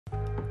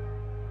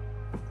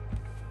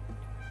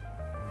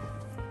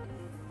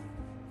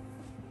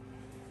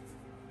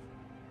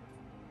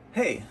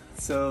Hey,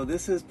 so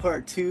this is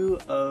part 2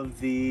 of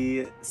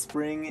the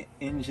spring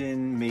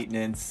engine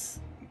maintenance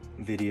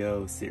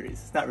video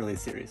series. It's not really a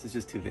series, it's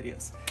just 2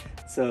 videos.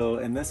 So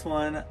in this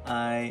one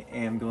I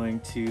am going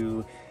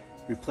to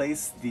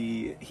replace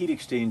the heat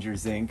exchanger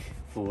zinc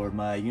for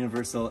my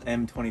Universal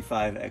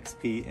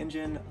M25-XP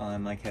engine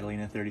on my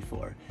Catalina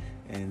 34.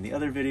 In the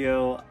other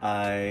video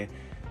I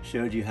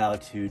showed you how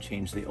to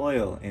change the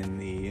oil in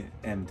the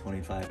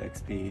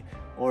M25-XP,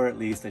 or at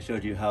least I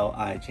showed you how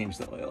I changed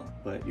the oil,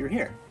 but you're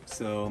here.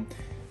 So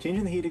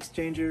changing the heat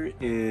exchanger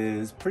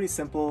is pretty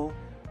simple,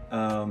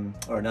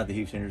 or not the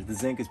heat exchanger, the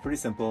zinc is pretty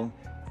simple.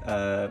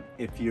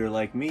 If you're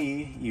like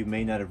me, you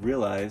may not have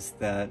realized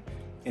that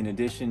in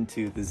addition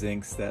to the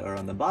zincs that are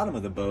on the bottom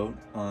of the boat,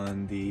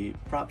 on the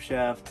prop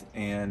shaft,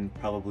 and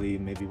probably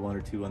maybe 1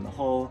 or 2 on the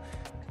hull,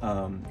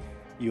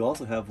 you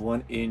also have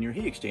one in your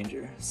heat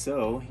exchanger,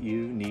 so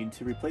you need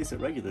to replace it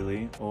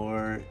regularly,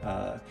 or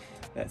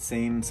that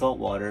same salt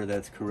water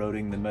that's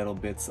corroding the metal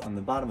bits on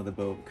the bottom of the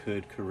boat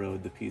could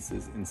corrode the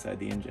pieces inside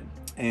the engine.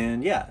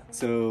 And yeah,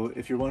 so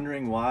if you're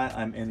wondering why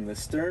I'm in the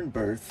stern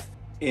berth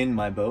in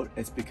my boat,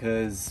 it's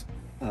because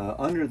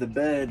under the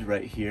bed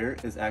right here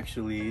is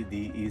actually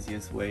the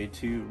easiest way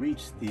to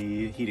reach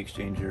the heat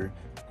exchanger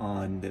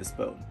on this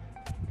boat.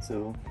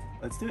 So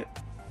let's do it.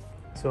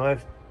 So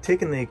I've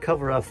taken the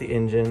cover off the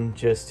engine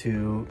just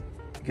to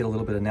get a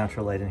little bit of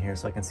natural light in here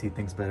so I can see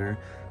things better,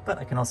 but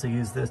I can also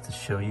use this to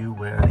show you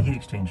where the heat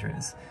exchanger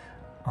is.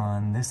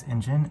 On this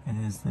engine, it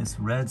is this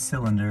red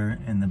cylinder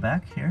in the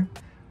back here,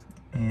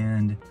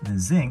 and the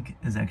zinc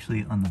is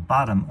actually on the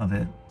bottom of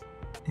it,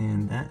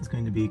 and that is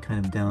going to be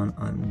kind of down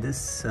on this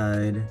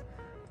side,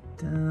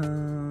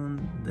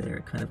 down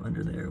there, kind of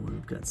under there where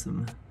we've got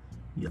some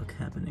yuck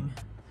happening.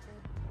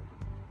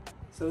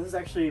 So this is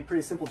actually a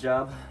pretty simple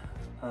job.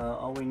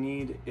 All we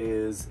need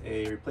is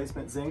a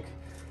replacement zinc.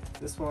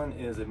 This one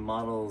is a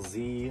model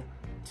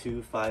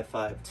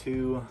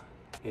Z2552.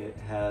 It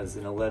has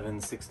an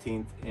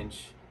 11/16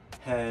 inch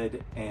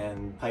head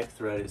and pipe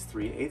thread is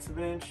 3/8 of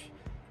an inch.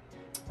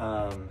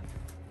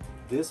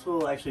 This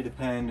will actually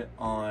depend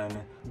on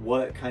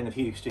what kind of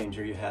heat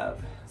exchanger you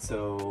have.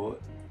 So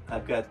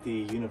I've got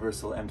the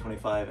Universal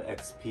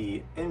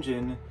M25-XP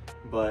engine,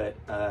 but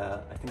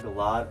I think a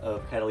lot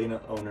of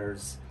Catalina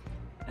owners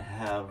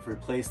have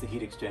replaced the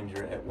heat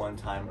exchanger at one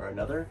time or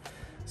another,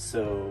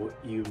 so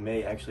you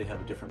may actually have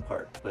a different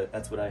part, but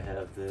that's what I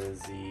have, the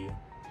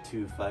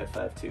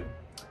Z2552.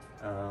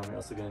 You're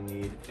also going to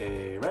need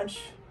a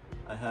wrench.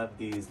 I have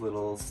these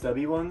little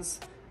stubby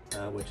ones,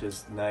 which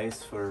is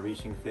nice for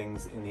reaching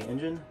things in the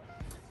engine.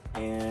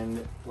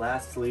 And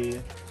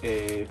lastly,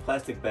 a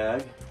plastic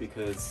bag,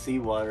 because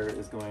seawater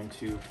is going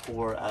to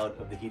pour out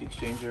of the heat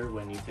exchanger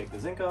when you take the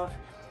zinc off.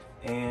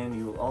 And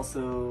you will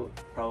also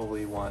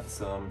probably want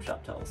some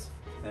shop towels.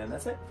 And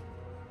that's it.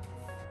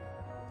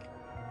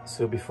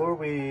 So before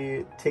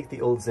we take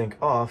the old zinc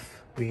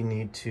off, we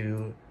need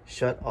to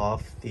shut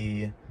off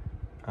the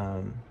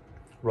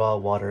raw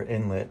water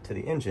inlet to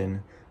the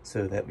engine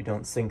so that we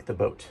don't sink the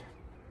boat.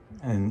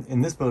 And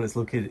in this boat, it's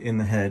located in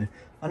the head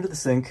under the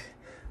sink,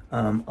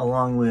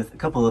 along with a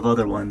couple of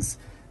other ones.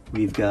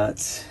 We've got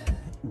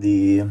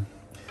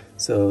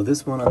so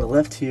this one on the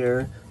left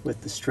here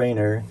with the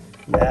strainer,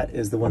 that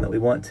is the one that we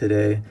want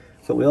today.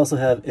 But we also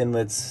have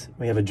inlets.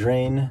 We have a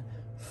drain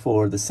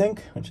for the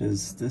sink, which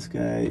is this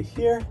guy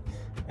here.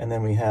 And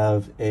then we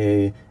have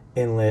a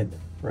inlet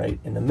right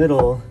in the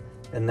middle,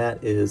 and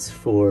that is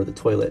for the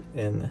toilet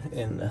in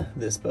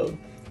this boat.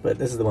 But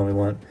this is the one we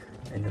want.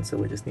 And so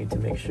we just need to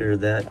make sure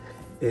that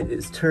it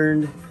is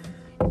turned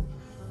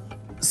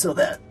so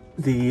that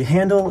the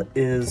handle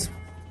is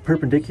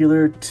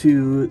perpendicular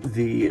to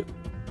the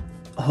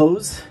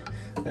hose.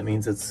 That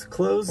means it's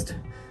closed.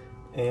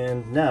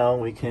 And now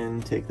we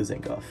can take the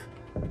zinc off.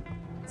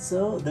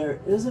 So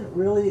there isn't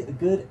really a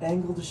good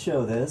angle to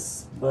show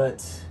this,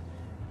 but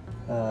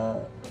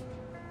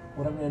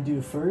what I'm going to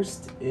do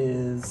first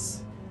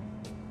is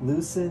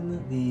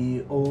loosen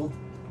the old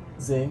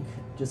zinc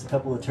just a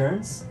couple of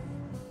turns.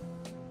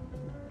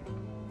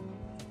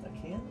 If I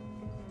can.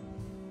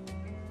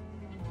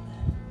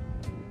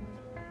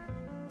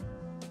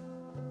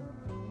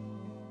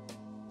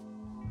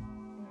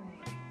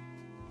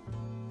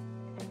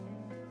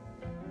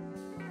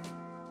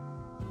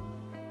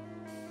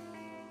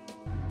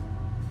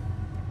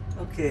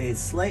 Okay,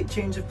 slight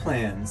change of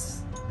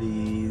plans.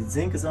 The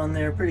zinc is on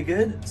there pretty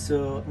good,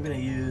 so I'm going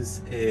to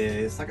use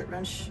a socket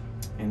wrench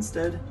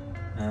instead,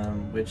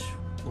 which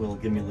will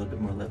give me a little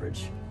bit more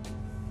leverage.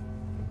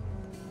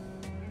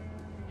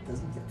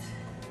 Doesn't fit.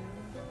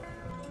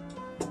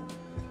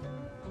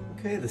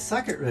 Okay, the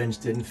socket wrench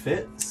didn't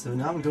fit, so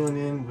now I'm going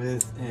in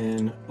with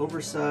an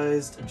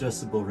oversized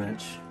adjustable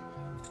wrench.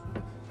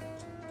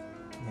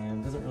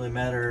 And it doesn't really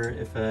matter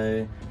if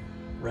I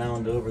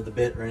round over the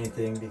bit or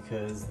anything,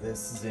 because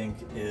this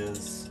zinc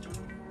is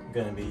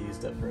going to be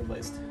used up and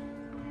replaced.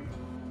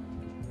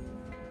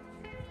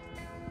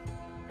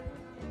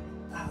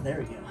 Ah, there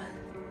we go.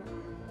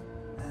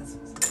 That's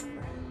what's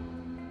there.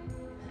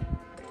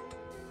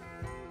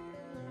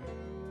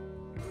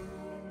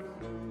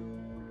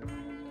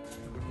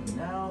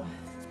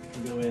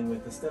 to go in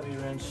with the stubby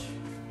wrench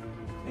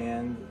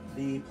and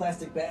the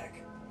plastic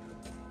bag.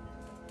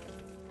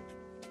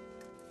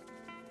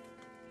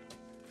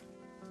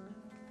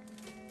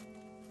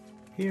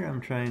 Here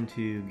I'm trying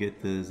to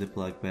get the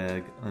Ziploc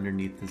bag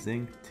underneath the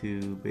zinc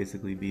to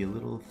basically be a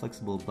little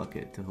flexible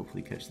bucket to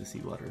hopefully catch the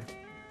seawater.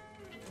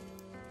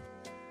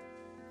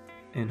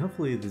 And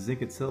hopefully the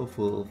zinc itself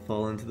will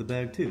fall into the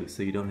bag too,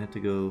 so you don't have to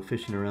go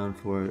fishing around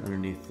for it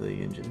underneath the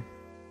engine.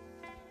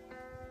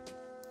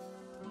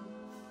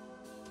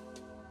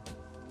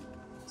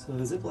 So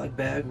the Ziploc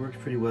bag worked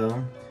pretty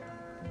well.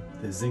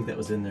 The zinc that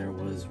was in there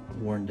was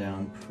worn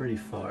down pretty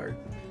far,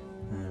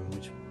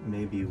 which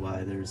may be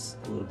why there's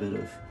a little bit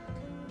of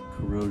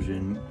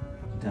corrosion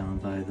down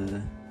by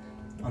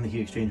on the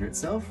heat exchanger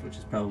itself, which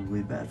is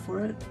probably bad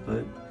for it,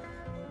 but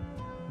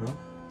well,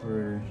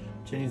 we're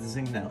changing the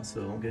zinc now,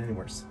 so it won't get any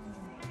worse.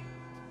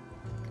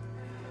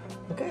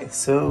 Okay,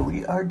 so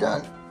we are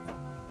done.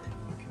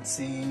 You can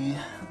see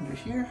under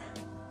here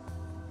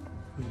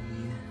the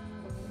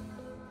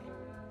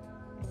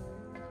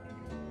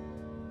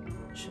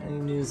shiny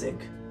new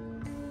zinc,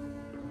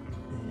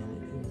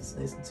 and it is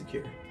nice and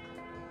secure.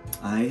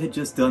 I had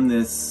just done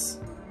this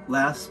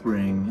last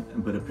spring,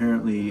 but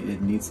apparently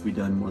it needs to be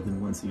done more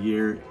than once a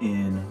year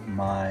in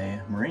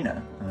my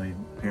marina.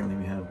 Apparently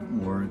we have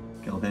more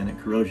galvanic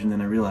corrosion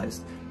than I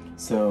realized.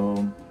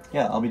 So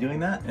yeah, I'll be doing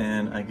that,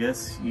 and I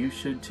guess you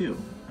should too.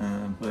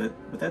 But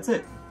that's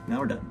it. Now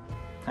we're done.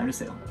 Time to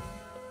sail.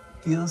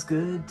 Feels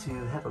good to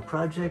have a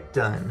project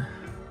done,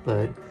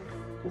 but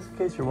just in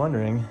case you're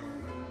wondering,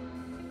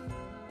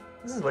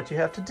 this is what you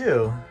have to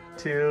do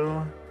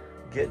to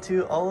get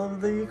to all of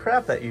the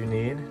crap that you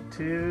need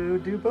to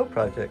do boat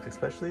projects,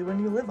 especially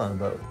when you live on a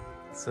boat.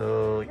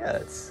 So yeah,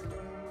 it's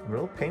a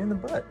real pain in the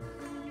butt.